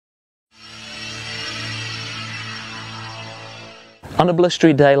On a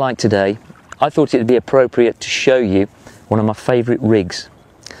blustery day like today, I thought it would be appropriate to show you one of my favourite rigs,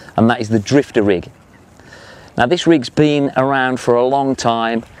 and that is the drifter rig. Now this rig's been around for a long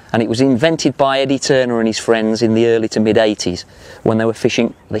time, and it was invented by Eddie Turner and his friends in the early to mid 80s when they were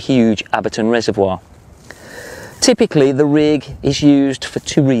fishing the huge Abberton Reservoir. Typically the rig is used for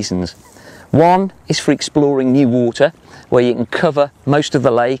two reasons. One is for exploring new water where you can cover most of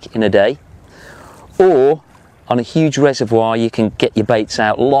the lake in a day, or on a huge reservoir you can get your baits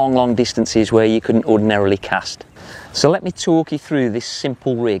out long distances where you couldn't ordinarily cast. So let me talk you through this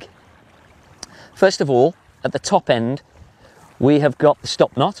simple rig. First of all, at the top end we have got the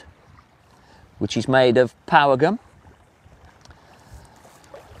stop knot, which is made of power gum.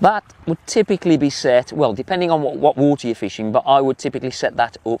 That would typically be set, well, depending on what water you're fishing, but I would typically set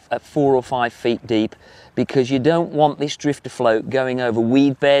that up at 4 or 5 feet deep, because you don't want this drifter float going over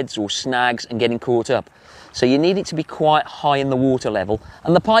weed beds or snags and getting caught up. So you need it to be quite high in the water level,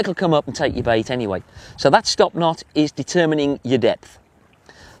 and the pike will come up and take your bait anyway. So that stop knot is determining your depth.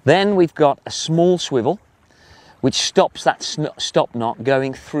 Then we've got a small swivel which stops that stop knot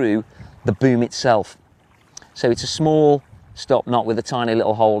going through the boom itself. So it's a small stop knot with a tiny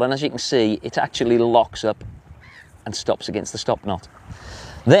little hole, and as you can see it actually locks up and stops against the stop knot.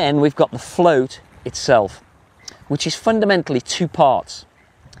 Then we've got the float itself, which is fundamentally two parts.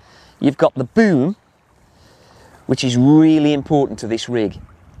 You've got the boom, which is really important to this rig,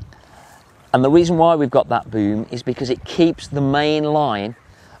 and the reason why we've got that boom is because it keeps the main line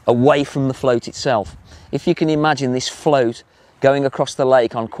away from the float itself. If you can imagine this float going across the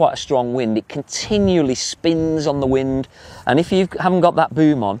lake on quite a strong wind, it continually spins on the wind, and if you haven't got that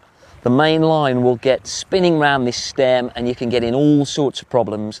boom on, the main line will get spinning round this stem and you can get in all sorts of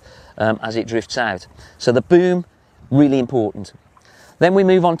problems as it drifts out. So the boom, really important. Then we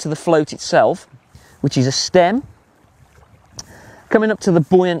move on to the float itself, which is a stem coming up to the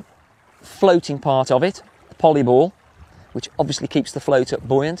buoyant floating part of it, the polyball, which obviously keeps the float up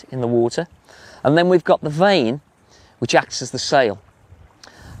buoyant in the water. And then we've got the vane, which acts as the sail,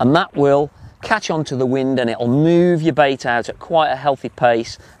 and that will catch onto the wind and it'll move your bait out at quite a healthy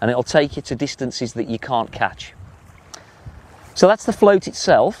pace, and it'll take you to distances that you can't catch. So that's the float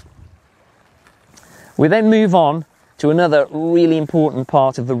itself. We then move on to another really important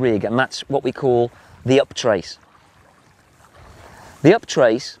part of the rig, and that's what we call the up trace. The up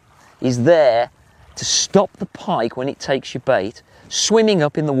trace is there to stop the pike when it takes your bait swimming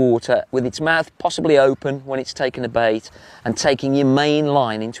up in the water with its mouth possibly open when it's taken a bait and taking your main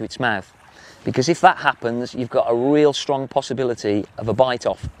line into its mouth. Because if that happens, you've got a real strong possibility of a bite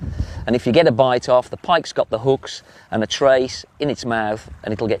off. And if you get a bite off, the pike's got the hooks and a trace in its mouth,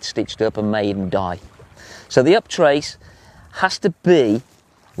 and it'll get stitched up and made and die. So the up trace has to be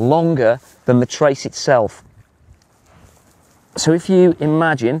longer than the trace itself. So if you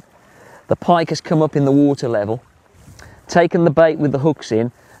imagine the pike has come up in the water level, taken the bait with the hooks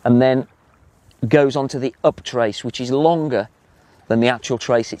in, and then goes onto the up trace, which is longer than the actual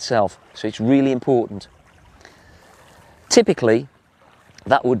trace itself. So it's really important. Typically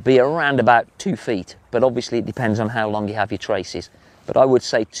that would be around about 2 feet, but obviously it depends on how long you have your traces. But I would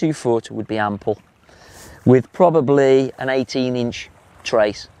say 2 foot would be ample, with probably an 18-inch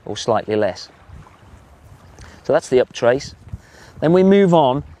trace or slightly less. So that's the up trace. Then we move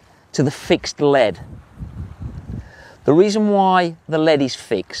on to the fixed lead. The reason why the lead is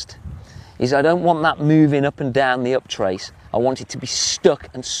fixed is I don't want that moving up and down the up trace. I want it to be stuck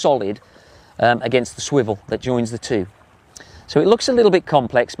and solid against the swivel that joins the two. So it looks a little bit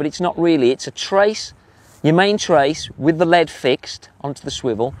complex, but it's not really. It's a trace, your main trace, with the lead fixed onto the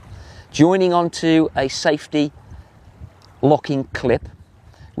swivel, joining onto a safety locking clip,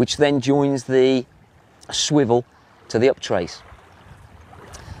 which then joins the swivel to the up trace.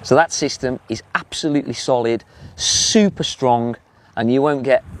 So that system is absolutely solid, super strong, and you won't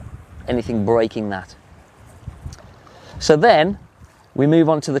get anything breaking that. So then we move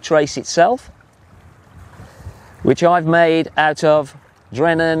on to the trace itself, which I've made out of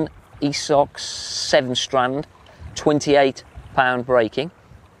Drennan Esox 7-strand, 28-pound breaking,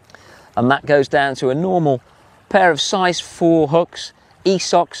 and that goes down to a normal pair of size 4 hooks,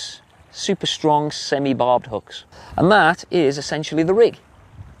 Esox super strong semi-barbed hooks, and that is essentially the rig.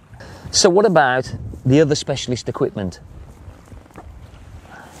 So what about the other specialist equipment?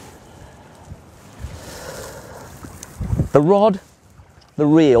 The rod, the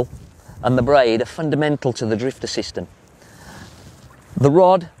reel and the braid are fundamental to the drifter system. The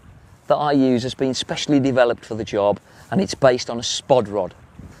rod that I use has been specially developed for the job, and it's based on a spod rod.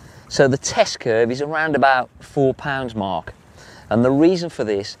 So the test curve is around about 4 pounds mark, And the reason for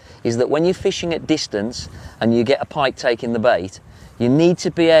this is that when you're fishing at distance and you get a pike taking the bait, you need to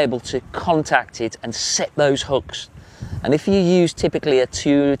be able to contact it and set those hooks. And if you use typically a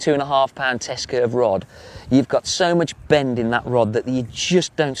 2.5 pound test curve rod, you've got so much bend in that rod that you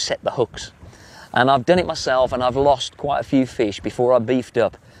just don't set the hooks. And I've done it myself, and I've lost quite a few fish before I beefed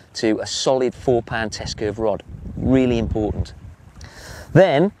up to a solid 4 pound test curve rod. Really important.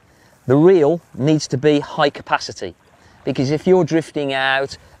 Then the reel needs to be high capacity, because if you're drifting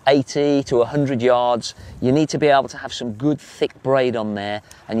out 80 to 100 yards, you need to be able to have some good thick braid on there,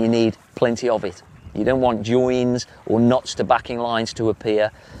 and you need plenty of it. You don't want joins or knots to backing lines to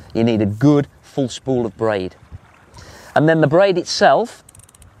appear. You need a good full spool of braid. And then the braid itself,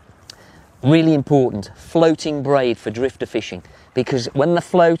 really important, floating braid for drifter fishing, because when the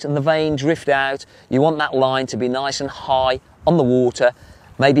float and the vein drift out, you want that line to be nice and high on the water,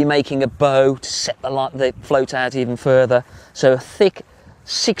 maybe making a bow to set the float out even further. So a thick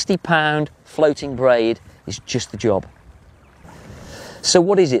 60 pound floating braid is just the job. So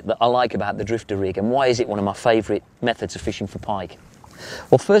what is it that I like about the drifter rig, and why is it one of my favourite methods of fishing for pike?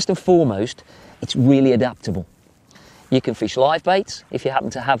 Well, first and foremost, it's really adaptable. You can fish live baits if you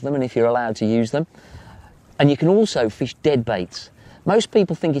happen to have them and if you're allowed to use them. And you can also fish dead baits. Most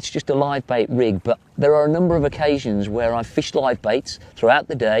people think it's just a live bait rig, but there are a number of occasions where I've fished live baits throughout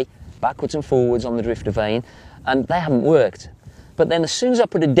the day, backwards and forwards on the drifter vein, and they haven't worked. But then as soon as I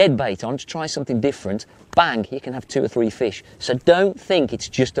put a dead bait on to try something different, bang, you can have 2 or 3 fish. So don't think it's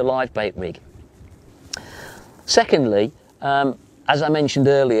just a live bait rig. Secondly, as I mentioned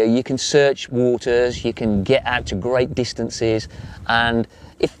earlier, you can search waters, you can get out to great distances, and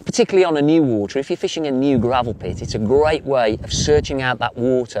particularly on a new water, if you're fishing a new gravel pit, it's a great way of searching out that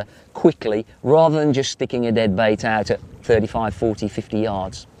water quickly rather than just sticking a dead bait out at 35, 40, 50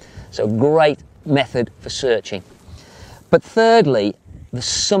 yards. So great method for searching. But thirdly, there's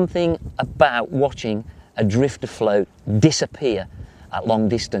something about watching a drifter float disappear at long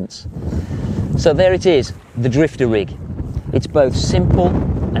distance. So there it is, the drifter rig. It's both simple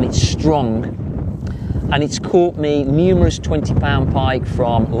and it's strong, and it's caught me numerous 20 pound pike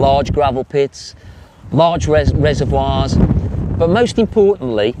from large gravel pits, large reservoirs, but most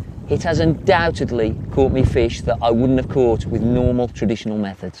importantly, it has undoubtedly caught me fish that I wouldn't have caught with normal traditional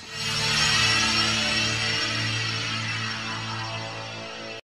methods.